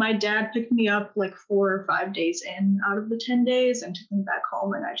 So my dad picked me up like 4 or 5 days in out of the 10 days and took me back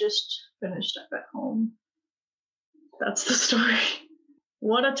home, and I just finished up at home. That's the story.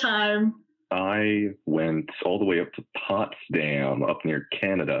 What a time. I went all the way up to Potsdam, up near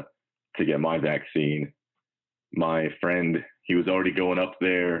Canada, to get my vaccine. My friend, he was already going up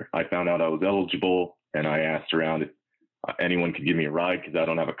there. I found out I was eligible, and I asked around if anyone could give me a ride because I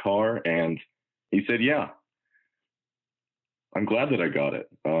don't have a car, and he said, yeah. I'm glad that I got it.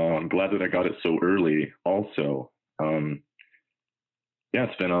 I'm glad that I got it so early also.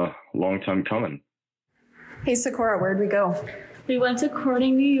 It's been a long time coming. Hey, Sakura, where'd we go? We went to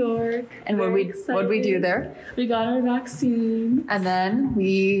Corning, New York. And what'd we do there? We got our vaccine. And then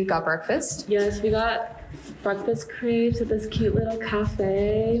we got breakfast. Yes, we got breakfast crepes at this cute little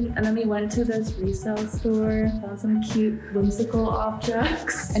cafe. And then we went to this resale store, found some cute whimsical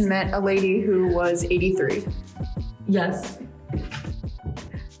objects. And met a lady who was 83. Yes.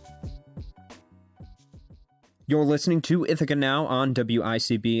 You're listening to Ithaca Now on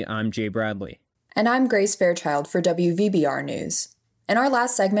WICB. I'm Jay Bradley. And I'm Grace Fairchild for WVBR News. And our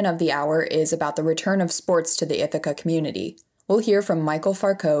last segment of the hour is about the return of sports to the Ithaca community. We'll hear from Michael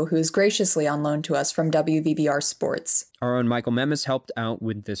Farco, who is graciously on loan to us from WVBR Sports. Our own Michael Memes helped out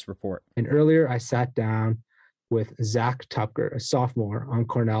with this report. And earlier I sat down with Zach Tupker, a sophomore on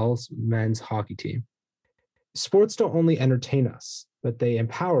Cornell's men's hockey team. Sports don't only entertain us, but they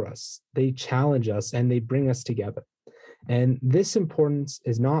empower us, they challenge us, and they bring us together. And this importance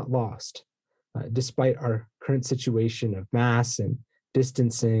is not lost, despite our current situation of masks and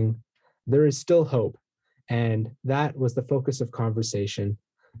distancing there is still hope. And that was the focus of conversation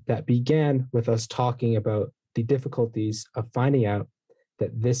that began with us talking about the difficulties of finding out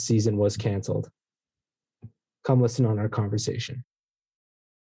that this season was canceled. Come listen on our conversation.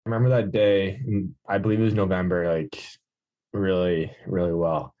 I remember that day, I believe it was November, like really, really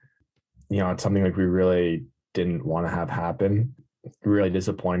well. You know, it's something like we really didn't want to have happen. Really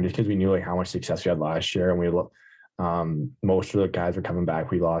disappointed just because we knew like how much success we had last year, and most of the guys were coming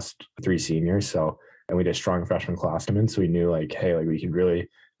back. We lost 3 seniors, and we did a strong freshman class come in. So we knew like, hey, like we could really,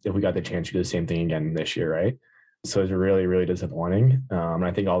 if we got the chance to do the same thing again this year, right? So it was really, really disappointing. And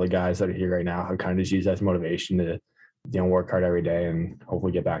I think all the guys that are here right now have kind of just used that as motivation to, work hard every day and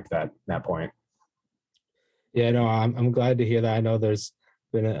hopefully get back to that point. Yeah, no, I'm glad to hear that. I know there's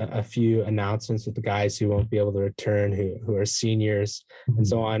been a few announcements with the guys who won't be able to return, who are seniors and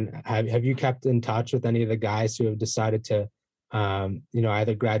so on. Have you kept in touch with any of the guys who have decided to,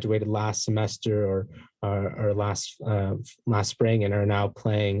 either graduated last semester or last spring and are now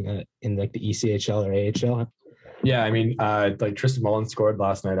playing in like the ECHL or AHL? Yeah, I mean, like Tristan Mullen scored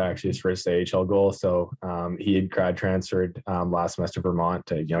last night, actually his first AHL goal. So he had grad transferred last semester to Vermont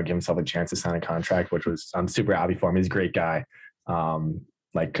to, give himself a chance to sign a contract, which I'm super happy for him. He's a great guy.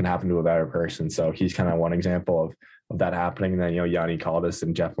 Couldn't happen to a better person. So he's kind of one example of that happening. And then, Yanni Caldas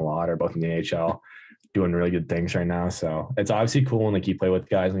and Jeff Malott are both in the AHL doing really good things right now. So it's obviously cool when you play with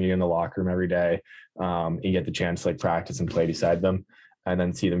guys when you're in the locker room every day. You get the chance to practice and play beside them and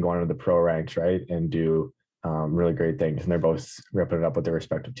then see them going into the pro ranks, right? And do really great things. And they're both ripping it up with their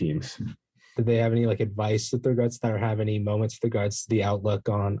respective teams. Did they have any advice with regards to that, or have any moments with regards to the outlook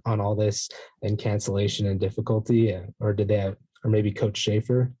on all this and cancellation and difficulty? Or did they have, or maybe Coach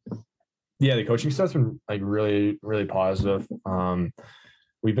Schaefer? Yeah, the coaching stuff's been really, really positive.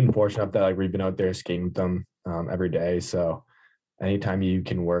 We've been fortunate enough that we've been out there skating with them every day. So anytime you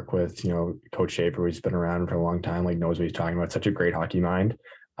can work with, Coach Schaefer, who's been around for a long time, knows what he's talking about, such a great hockey mind,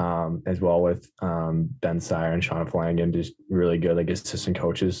 as well with Ben Sire and Sean Flanagan, just really good assistant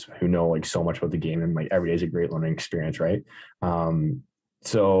coaches who know so much about the game, and every day is a great learning experience, right?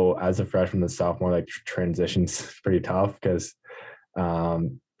 So as a freshman to sophomore, transition's pretty tough because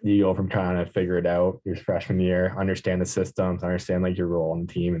you go from trying to figure it out your freshman year, understand the systems, understand your role on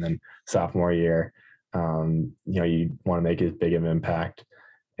the team, and then sophomore year, you want to make as big of an impact.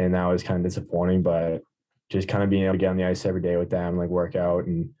 And that was kind of disappointing, but just kind of being able to get on the ice every day with them, work out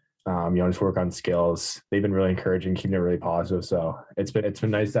and, just work on skills. They've been really encouraging, keeping it really positive. So it's been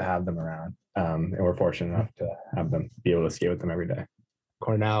nice to have them around. And we're fortunate enough to have them be able to skate with them every day.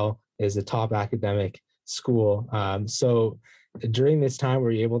 Cornell is a top academic school. So during this time,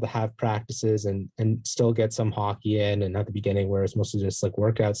 were you able to have practices and still get some hockey in? And at the beginning, where it's mostly just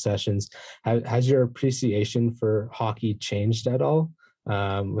workout sessions, has your appreciation for hockey changed at all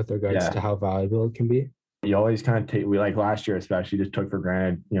with regards to how valuable it can be? You always kind of we last year especially just took for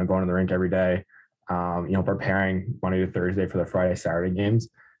granted, going to the rink every day, preparing Monday to Thursday for the Friday, Saturday games.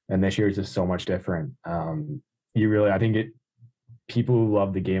 And this year is just so much different. I think people who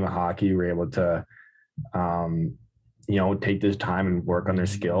love the game of hockey were able to, take this time and work on their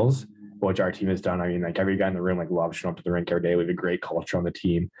skills, which our team has done. I mean, every guy in the room loves showing up to the rink every day. We have a great culture on the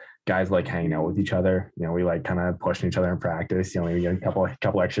team. Guys hanging out with each other. We kind of pushing each other in practice. We get a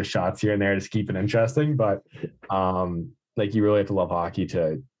couple extra shots here and there to keep it interesting. But you really have to love hockey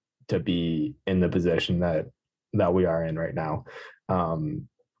to be in the position that we are in right now.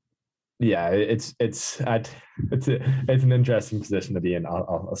 It's an interesting position to be in.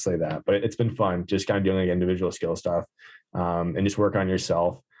 I'll say that, but it's been fun just kind of doing individual skill stuff and just work on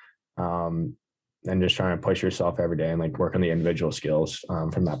yourself and just trying to push yourself every day and work on the individual skills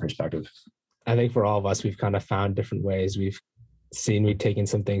from that perspective. I think for all of us, we've kind of found different ways. We've taken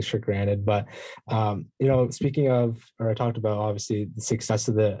some things for granted, but speaking of, or I talked about obviously the success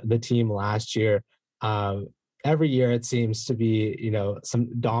of the team last year. Every year it seems to be,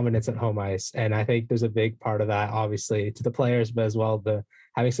 some dominance at home ice. And I think there's a big part of that, obviously, to the players, but as well,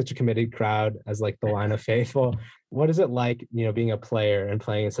 having such a committed crowd as the line of faithful. What is it like, being a player and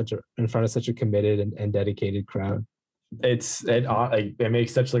playing in front of such a committed and dedicated crowd? It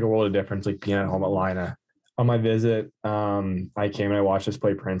makes such a world of difference, being at home at Lina. On my visit, I came and I watched us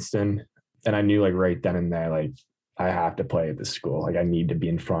play Princeton, and I knew right then and there, I have to play at this school. I need to be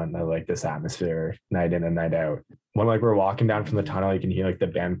in front of this atmosphere night in and night out. When we're walking down from the tunnel, you can hear the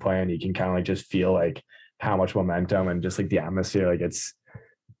band playing. You can kind of just feel how much momentum and just the atmosphere.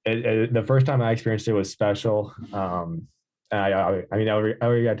 The first time I experienced it was special. I mean,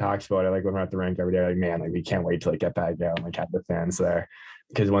 every guy talks about it. When we're at the rink every day, man, we can't wait to get back out and have the fans there.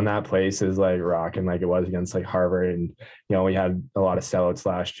 because when that place is like rocking like it was against like Harvard, and we had a lot of sellouts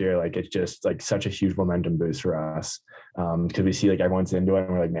last year, like it's just like such a huge momentum boost for us, because we see like everyone's into it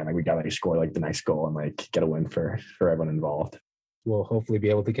and we're like, man, like we gotta like score like the next goal and like get a win for everyone involved. We'll hopefully be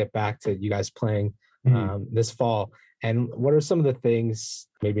able to get back to you guys playing this fall. And what are some of the things,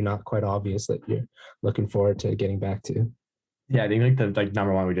 maybe not quite obvious, that you're looking forward to getting back to? Yeah, I think like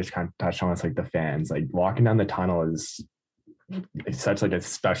number one we just kind of touched on is like the fans. Like walking down the tunnel is such like a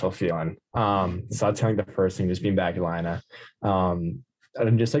special feeling. So that's kind of like the first thing, just being back at Lina, and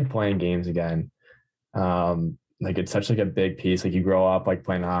just like playing games again. Like it's such like a big piece. Like you grow up like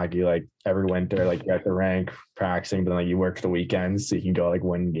playing hockey, like every winter, like you're at the rink practicing, but then like you work for the weekends so you can go like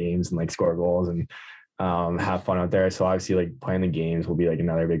win games and like score goals and have fun out there. So obviously like playing the games will be like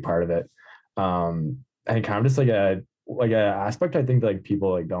another big part of it. And kind of just like a aspect I think like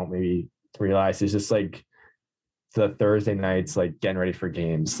people like don't maybe realize is just like the Thursday nights, like getting ready for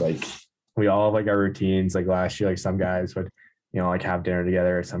games. Like we all have like our routines. Like last year, like some guys would, like have dinner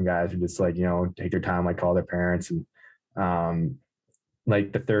together. Some guys would just like, take their time, like call their parents. And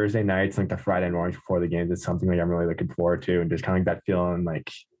like the Thursday nights, like the Friday mornings before the games, it's something like I'm really looking forward to. And just kind of like that feeling, like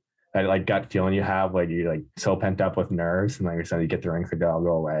that like gut feeling you have, like you're like so pent up with nerves. And like I said, you get the rink, like that'll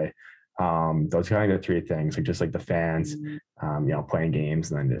go away. Those kind of the three things, like just like the fans, playing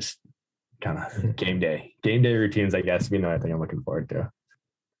games, and then just kind of game day routines, I guess, I think I'm looking forward to.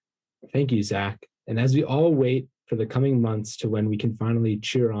 Thank you, Zach. And as we all wait for the coming months to when we can finally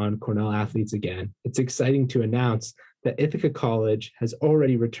cheer on Cornell athletes again, it's exciting to announce that Ithaca College has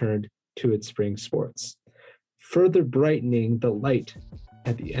already returned to its spring sports, further brightening the light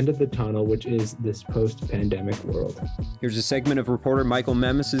at the end of the tunnel, which is this post-pandemic world. Here's a segment of reporter Michael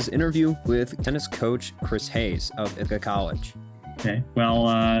Memis's interview with tennis coach Chris Hayes of Ithaca College. Okay, well,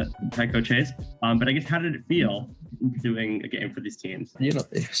 hi, Coach Hayes. But I guess, how did it feel doing a game for these teams?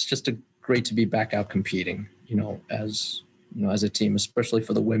 It's just great to be back out competing, as a team, especially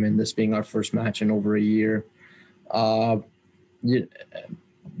for the women, this being our first match in over a year. We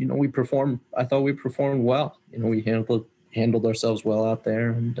performed, I thought we performed well. We handled ourselves well out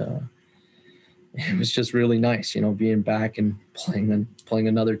there, and it was just really nice, being back and playing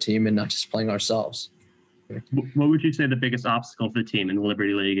another team and not just playing ourselves. What would you say the biggest obstacle for the team in the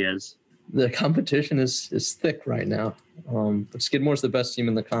Liberty League is? The competition is thick right now. But Skidmore's the best team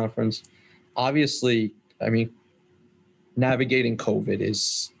in the conference. Obviously, navigating COVID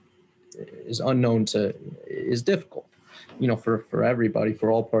is unknown is difficult, for everybody,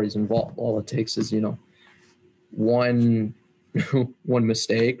 for all parties involved. All it takes is, one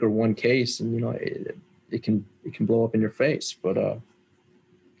mistake or one case, and it can blow up in your face. But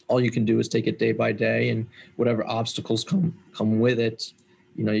all you can do is take it day by day, and whatever obstacles come with it,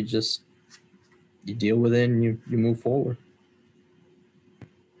 you deal with it and you move forward.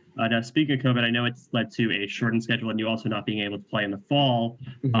 Now, speaking of COVID, I know it's led to a shortened schedule and you also not being able to play in the fall.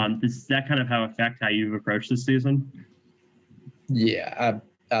 Does that kind of affect how you've approached this season? Yeah,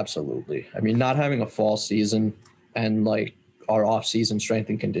 absolutely. Not having a fall season and like our off-season strength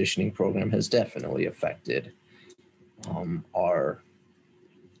and conditioning program has definitely affected our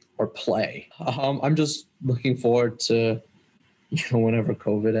play. I'm just looking forward to whenever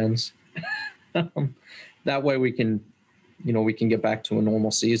COVID ends. That way we can get back to a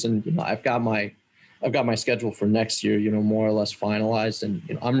normal season. I've got my schedule for next year, more or less finalized,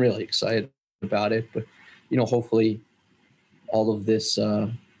 and I'm really excited about it. But hopefully all of this,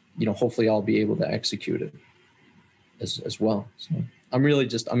 hopefully I'll be able to execute it as well. So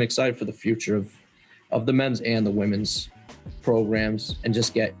I'm excited for the future of the men's and the women's programs, and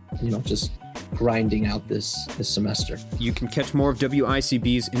just get just grinding out this semester. You can catch more of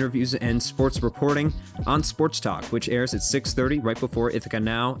WICB's interviews and sports reporting on Sports Talk, which airs at 6:30 right before Ithaca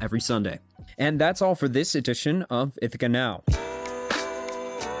Now every Sunday. And that's all for this edition of Ithaca Now.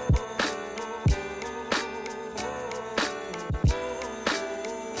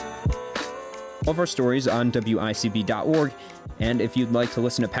 All of our stories on WICB.org, and if you'd like to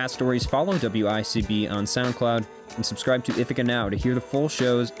listen to past stories, follow WICB on SoundCloud and subscribe to Ithaca Now to hear the full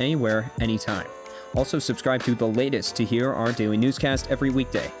shows anywhere, anytime. Also subscribe to The Latest to hear our daily newscast every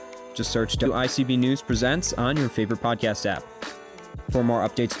weekday. Just search WICB News Presents on your favorite podcast app. For more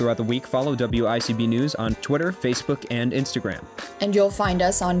updates throughout the week, follow WICB News on Twitter, Facebook, and Instagram. And you'll find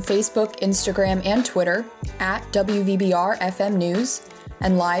us on Facebook, Instagram, and Twitter at WVBR FM News,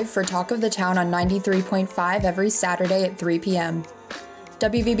 and live for Talk of the Town on 93.5 every Saturday at 3 p.m.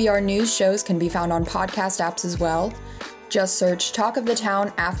 WVBR News shows can be found on podcast apps as well, Just search Talk of the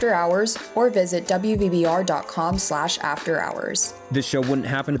Town After Hours or visit wvbr.com/afterhours. This show wouldn't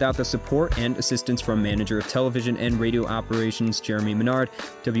happen without the support and assistance from Manager of Television and Radio Operations Jeremy Menard,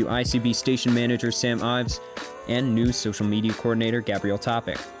 WICB Station Manager Sam Ives, and News Social Media Coordinator Gabrielle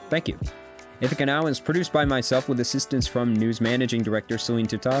Topic. Thank you. Ithaca Now is produced by myself with assistance from News Managing Director Celine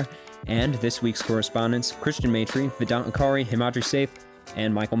Tutar and this week's correspondents Christian Maitre, Vedant Akari, Himadri Saif,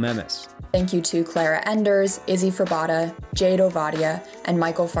 and Michael Memes. Thank you to Clara Enders, Izzy Frabata, Jade Ovadia, and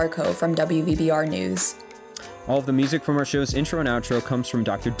Michael Farco from WVBR News. All of the music from our show's intro and outro comes from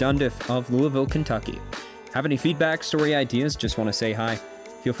Dr. Dundiff of Louisville, Kentucky. Have any feedback, story ideas, just want to say hi?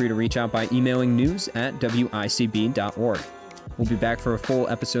 Feel free to reach out by emailing news@wicb.org. We'll be back for a full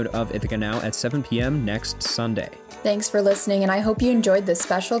episode of Ithaca Now at 7 p.m. next Sunday. Thanks for listening, and I hope you enjoyed this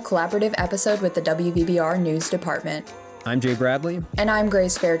special collaborative episode with the WVBR News Department. I'm Jay Bradley. And I'm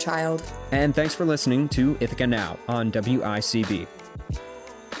Grace Fairchild. And thanks for listening to Ithaca Now on WICB.